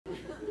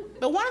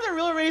But one of the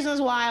real reasons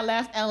why I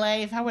left LA,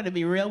 if I were to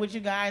be real with you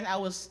guys, I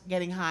was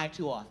getting high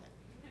too often.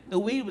 The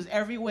weed was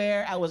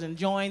everywhere. I was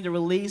enjoying the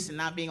release and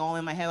not being all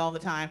in my head all the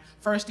time.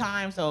 First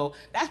time, so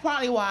that's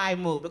probably why I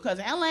moved. Because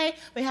in LA,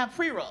 they have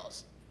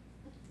pre-rolls.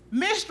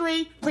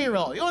 Mystery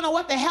pre-roll. You don't know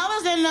what the hell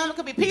is in them. It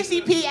could be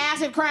PCP,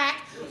 acid,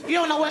 crack. You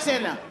don't know what's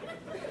in them.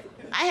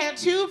 I had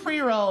 2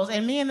 pre-rolls,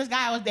 and me and this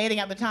guy I was dating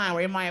at the time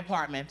were in my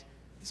apartment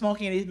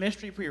smoking these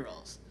mystery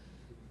pre-rolls.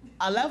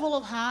 A level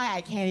of high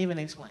I can't even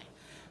explain.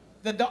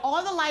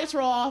 All the lights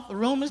are off, the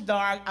room is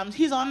dark,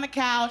 he's on the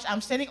couch,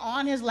 I'm sitting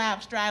on his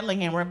lap straddling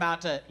him, we're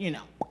about to, you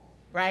know,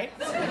 right?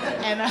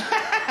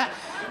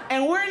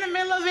 And we're in the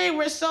middle of it,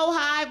 we're so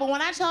high, but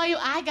when I tell you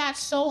I got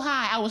so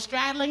high, I was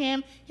straddling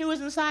him, he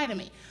was inside of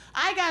me.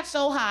 I got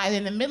so high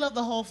in the middle of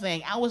the whole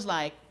thing, I was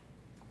like,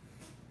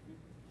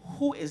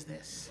 who is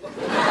this?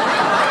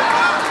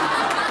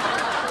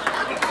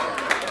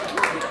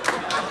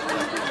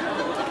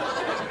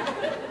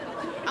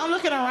 I'm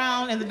looking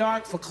around in the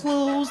dark for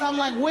clues. I'm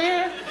like,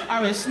 where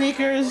are his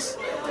sneakers?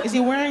 Is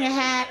he wearing a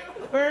hat?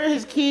 Where are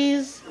his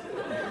keys?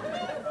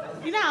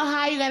 You know how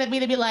high you gotta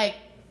be like,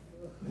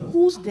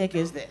 whose dick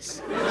is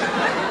this?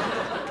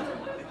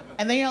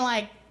 And then you're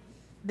like,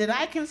 did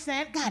I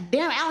consent? God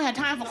damn it, I don't have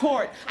time for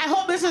court. I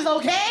hope this is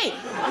okay.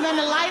 And then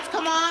the lights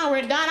come on,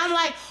 we're done. I'm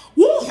like,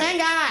 woo, thank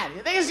God,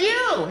 it's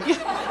you.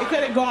 It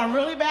could have gone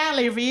really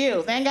badly for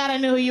you. Thank God I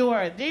knew who you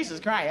were.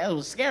 Jesus Christ, that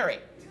was scary.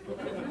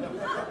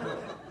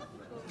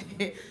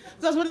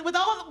 Because with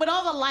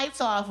all the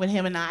lights off with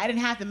him and I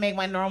didn't have to make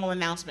my normal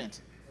announcement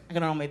like I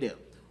normally do.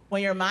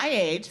 When you're my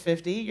age,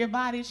 50, your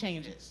body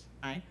changes,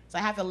 right? So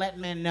I have to let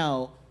men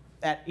know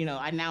that, you know,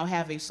 I now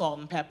have a salt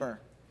and pepper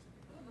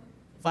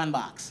fun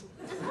box.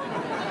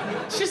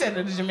 She said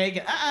to the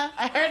Jamaican,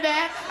 I heard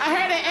that,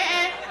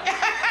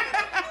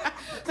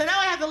 So now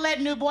I have to let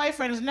new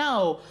boyfriends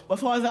know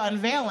before the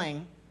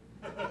unveiling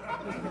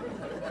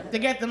to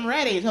get them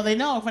ready so they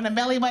know from the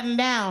belly button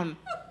down,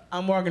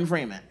 I'm Morgan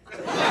Freeman.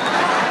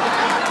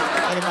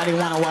 Anybody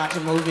want to watch a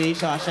movie,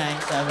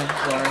 Shawshank 7,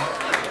 Glory?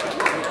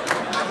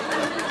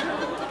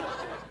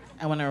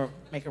 I want to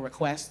make a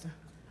request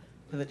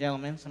to the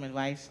gentleman, some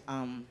advice.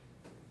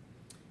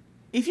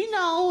 If you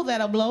know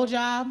that a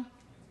blowjob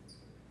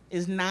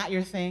is not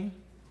your thing,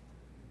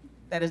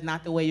 that is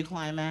not the way you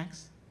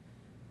climax,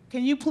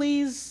 can you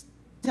please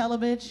tell a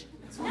bitch?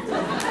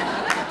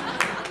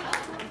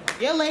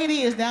 Your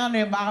lady is down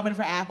there bobbing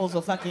for apples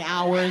for fucking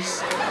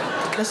hours.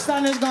 The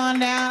sun has gone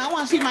down. I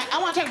want to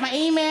check my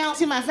email,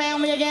 see my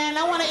family again.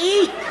 I want to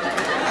eat.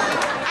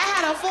 I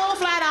had a full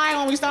flat iron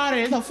when we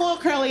started. It's a full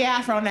curly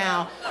afro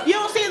now. You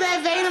don't see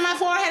that vein in my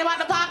forehead about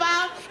to pop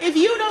out? If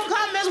you don't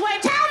come this way,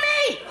 tell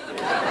me!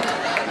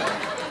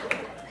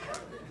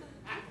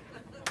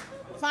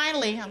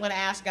 Finally, I'm going to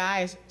ask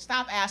guys,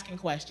 stop asking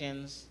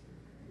questions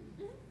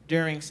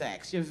during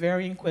sex. You're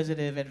very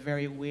inquisitive at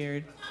very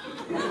weird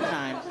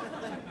times.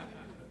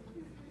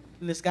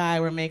 And this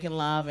guy, we're making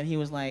love, and he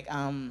was like,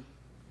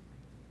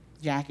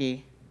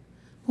 Jackie,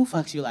 who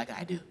fucks you like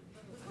I do?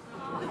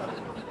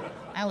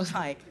 I was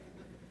like,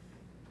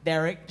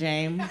 Derek,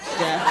 James,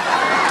 Jeff.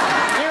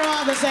 You're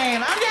all the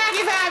same. I'm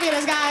Jackie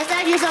Fabulous, guys.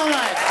 Thank you so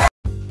much.